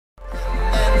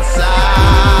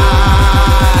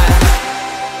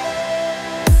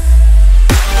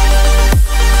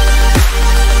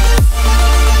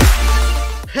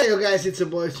guys, it's your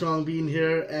boy Strong Bean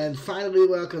here, and finally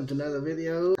welcome to another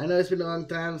video. I know it's been a long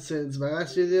time since my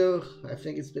last video. I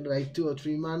think it's been like 2 or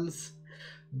 3 months.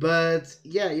 But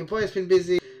yeah, your boy's been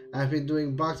busy. I've been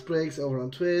doing box breaks over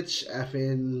on Twitch. I've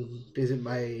been busy with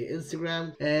my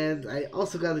Instagram, and I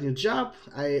also got a new job.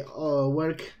 I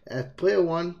work at Player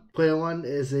One. Player One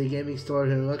is a gaming store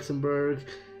here in Luxembourg.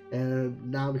 And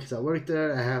now, because I work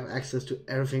there, I have access to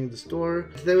everything in the store.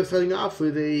 Today we're starting off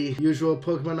with a usual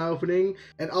Pokemon opening.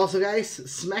 And also guys,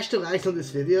 smash the likes on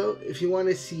this video if you want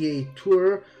to see a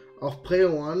tour of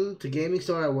Player One, the gaming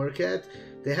store I work at.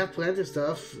 They have plenty of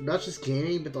stuff, not just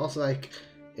gaming, but also like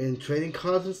in trading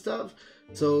cards and stuff.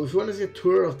 So if you want to see a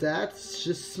tour of that,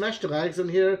 just smash the likes on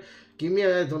here. Give me,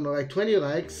 I don't know, like 20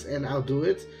 likes and I'll do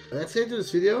it. Let's get into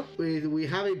this video. We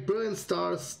have a Brilliant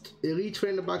Stars Elite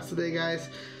Trainer box today, guys.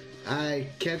 I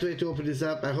can't wait to open this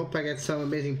up. I hope I get some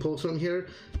amazing pulls from here.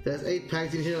 There's 8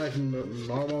 packs in here, like a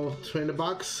normal trainer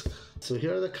box. So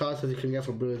here are the cards that you can get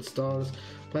for Brilliant Stars.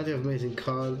 Plenty of amazing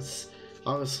cards.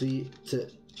 Obviously,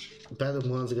 the better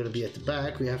ones are going to be at the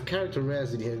back. We have character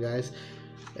rares in here, guys.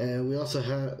 And we also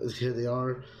have, here they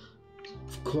are.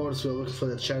 Of course, we're looking for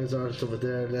the Charizard over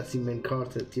there. That's the main card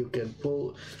that you can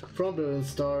pull from Brilliant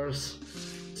Stars.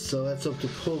 So let's hope to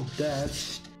pull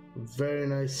that. Very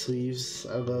nice sleeves.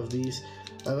 I love these.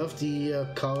 I love the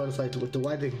colors, like with the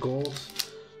white and gold.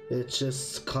 It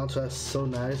just contrasts so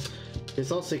nice.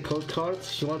 There's also a code card.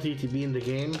 If you want it to be in the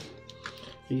game,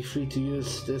 be free to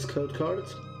use this code card.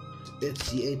 It's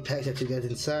the 8 pack that you get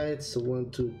inside. So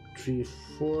 1, 2, 3,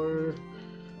 4,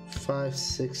 5,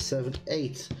 6, 7,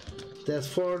 8. There's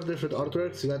 4 different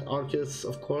artworks. You got Arceus,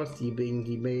 of course, being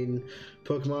the main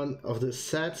Pokemon of this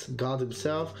set, God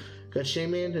himself. Got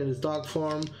Shaymin in his dog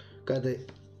form. Got the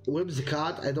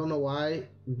Whimsicott. I don't know why,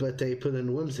 but they put in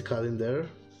Whimsicott in there.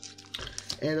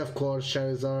 And of course,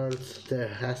 Charizard. There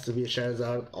has to be a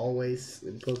Charizard always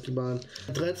in Pokemon.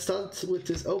 And let's start with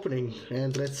this opening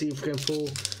and let's see if we can pull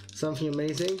something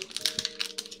amazing.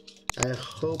 I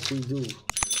hope we do.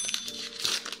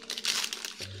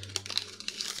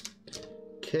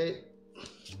 Okay.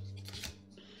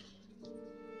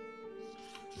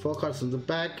 4 cards in the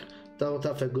back. Double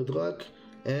tap for good luck,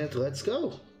 and let's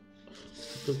go.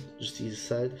 Put just these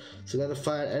aside. So got a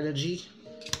fire energy.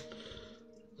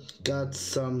 Got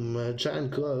some giant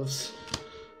gloves.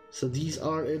 So these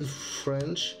are in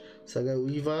French. So I got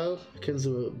Weavile. I can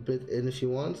zoom a bit in if you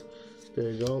want.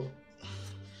 There you go.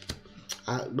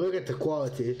 Look at the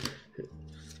quality.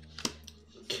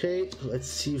 Okay, let's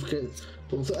see if we can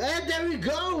pull some. And there we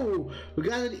go! We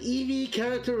got an Eevee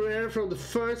character rare from the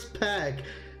first pack.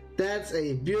 That's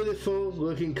a beautiful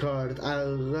looking card. I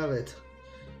love it.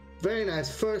 Very nice.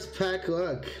 First pack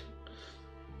luck.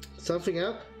 Something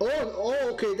else? Oh,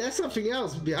 okay. That's something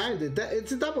else behind it.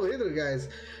 It's a double hitter, guys.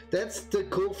 That's the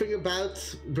cool thing about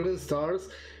Brilliant Stars.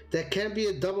 That can be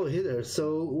a double hitter.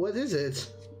 So what is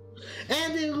it?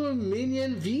 And a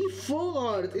Luminion V full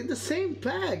art in the same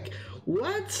pack.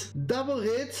 What? Double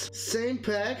hit, same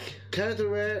pack, character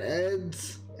rare, and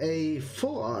a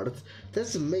full art.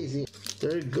 That's amazing.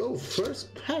 There you go,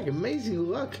 first pack, amazing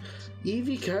luck.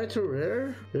 Eevee character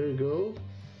rare, there you go.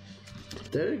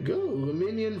 There you go,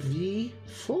 Luminion V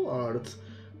full art.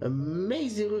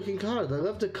 Amazing looking card. I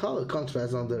love the color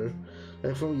contrast on there.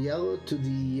 Like from yellow to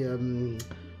the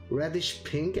reddish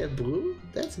pink and blue.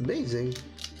 That's amazing.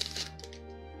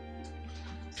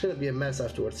 It's gonna be a mess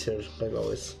afterwards here, like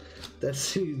always.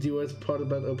 That's the worst part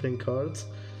about opening cards.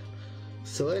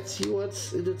 So let's see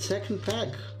what's in the second pack.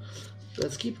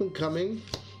 Let's keep them coming.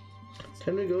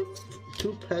 Can we go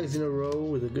 2 packs in a row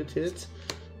with a good hit?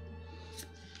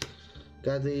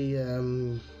 Got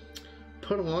a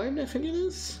Purloin, I think it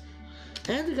is.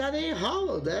 And we got a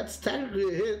Hollow. That's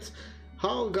technically a hit.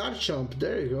 Hollow Garchomp.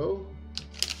 There you go.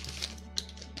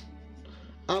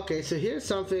 Okay, so here's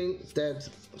something that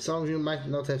some of you might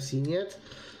not have seen yet.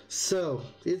 So,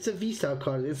 it's a V-Star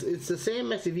card. It's the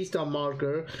same as the V-Star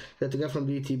marker that you got from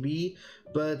DTB,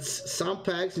 but some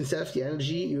packs, instead of the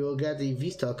energy, you will get a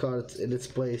V-Star card in its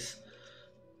place.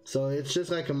 So it's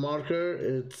just like a marker.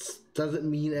 It doesn't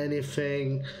mean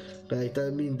anything. Like,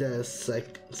 doesn't mean there's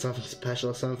like something special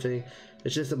or something.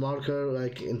 It's just a marker,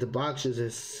 like in the box,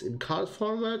 is in card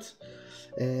format.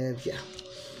 And yeah.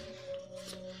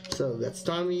 So, got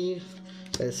Starmie,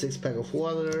 got a 6-pack of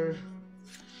water.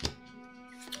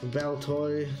 Battle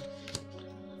Toy,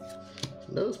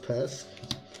 Nose Pass,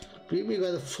 we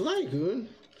got a Flygoon,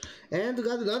 and we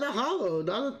got another Hollow,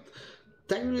 another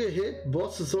technically a hit,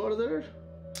 Boss Disorder.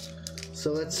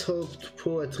 So let's hope to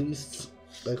pull at least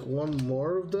like 1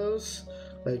 more of those,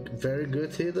 like very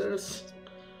good hitters.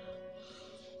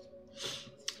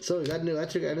 So So we got an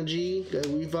electric energy, got a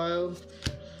Weavile,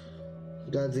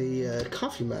 got the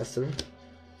Coffee Master,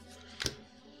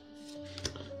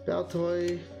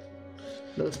 Baltoy,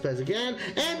 Nosepads again,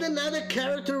 and another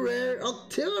character rare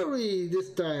Artillery this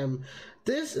time.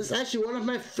 This is actually one of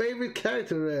my favorite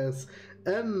character rares.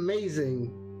 Amazing.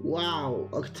 Wow,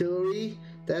 Artillery,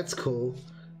 that's cool.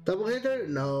 Double hitter?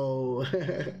 No.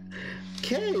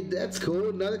 Okay, that's cool.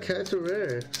 Another character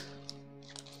rare.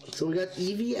 So we got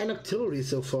Eevee and Artillery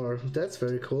so far. That's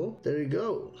very cool. There you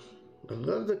go. I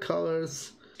love the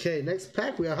colors. Okay, next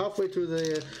pack. We are halfway through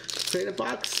the trainer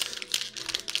box.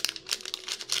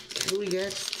 Here we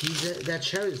get that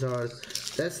Charizard.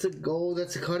 That's the goal.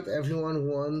 That's the card everyone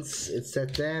wants. It's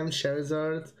that damn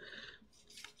Charizard.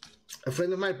 A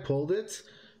friend of mine pulled it.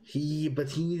 He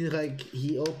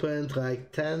opened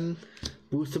like 10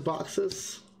 booster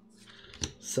boxes.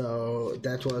 So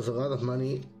that was a lot of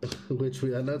money, which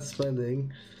we are not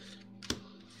spending.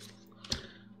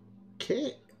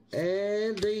 Okay,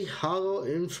 and the Hollow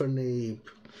Infernape.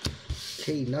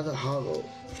 Okay, another Hollow.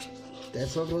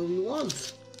 That's not what we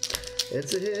want.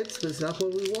 It's a hit, but it's not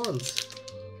what we want.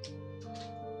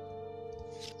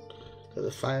 Got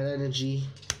the Fire Energy.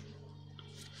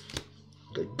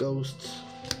 Got Ghost.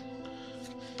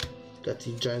 Got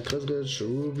the Giant Cosmos,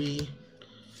 Ruby.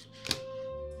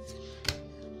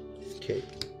 Okay,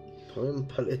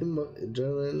 Palim,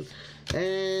 German,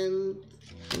 and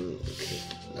okay,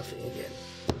 nothing again.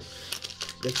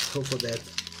 Let's hope for that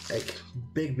like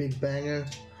big banger.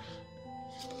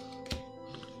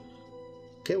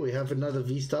 Okay, we have another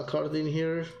V-Star card in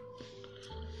here,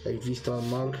 like V-Star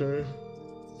marker,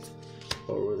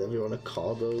 or whatever you want to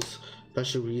call those.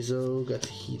 Pachirizo, got the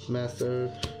Heat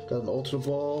Master, got an Ultra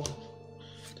Ball,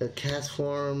 got Cast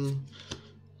Form,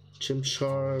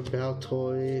 Chimchar,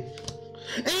 Baltoy,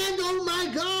 and oh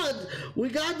my god, we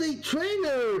got the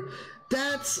trainer!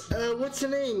 That's, what's the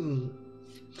name?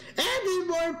 And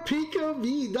more Pico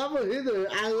V, double hitter.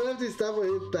 I love this double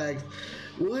hit pack.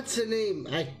 What's her name?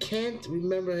 I can't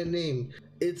remember her name.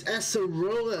 It's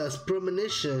Acerola's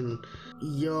Premonition.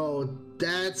 Yo,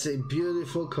 that's a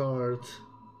beautiful card.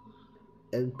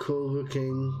 And cool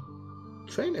looking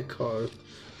trainer card.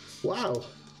 Wow.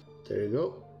 There you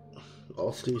go.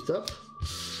 All sleeved up.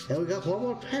 And we got one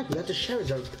more pack. We got the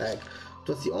Charizard pack.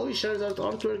 That's the only Charizard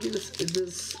artwork in this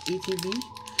ETB.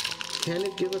 Can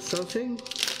it give us something?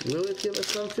 Will it give us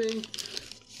something?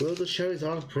 Will the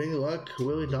Charizard bring luck?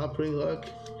 Will it not bring luck?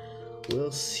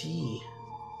 We'll see.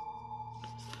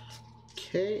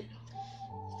 Okay.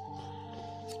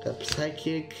 Got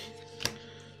Psychic,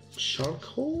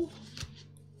 Charcoal,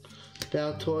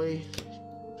 Baltoy,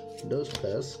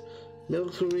 Nosepads,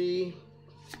 Milcery,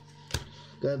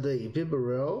 got the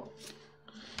Bibarel,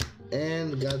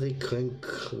 and got the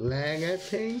Clang, I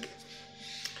think.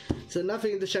 So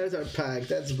nothing in the Charizard pack,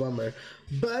 that's a bummer.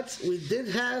 But we did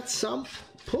have some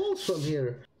pulls from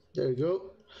here. There you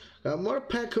go. Got more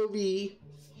Paco V.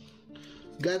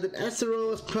 Got an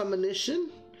Acerola's Premonition.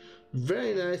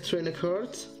 Very nice trainer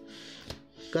card.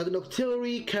 Got an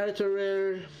Artillery character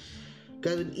rare.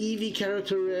 Got an Eevee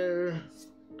character rare.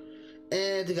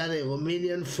 And got a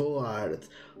Romanian full art.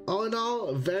 All in all,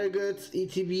 a very good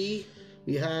ETB.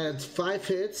 We had 5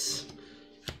 hits,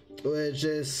 which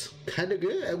is kind of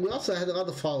good. And we also had a lot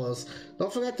of hollows.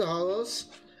 Don't forget the hollows.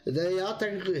 They are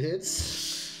technically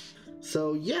hits.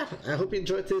 So yeah, I hope you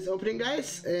enjoyed this opening,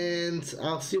 guys, and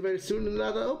I'll see you very soon in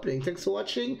another opening. Thanks for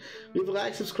watching. Leave a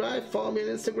like, subscribe, follow me on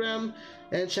Instagram,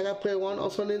 and check out Player One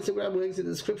also on Instagram. Links in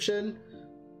the description.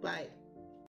 Bye.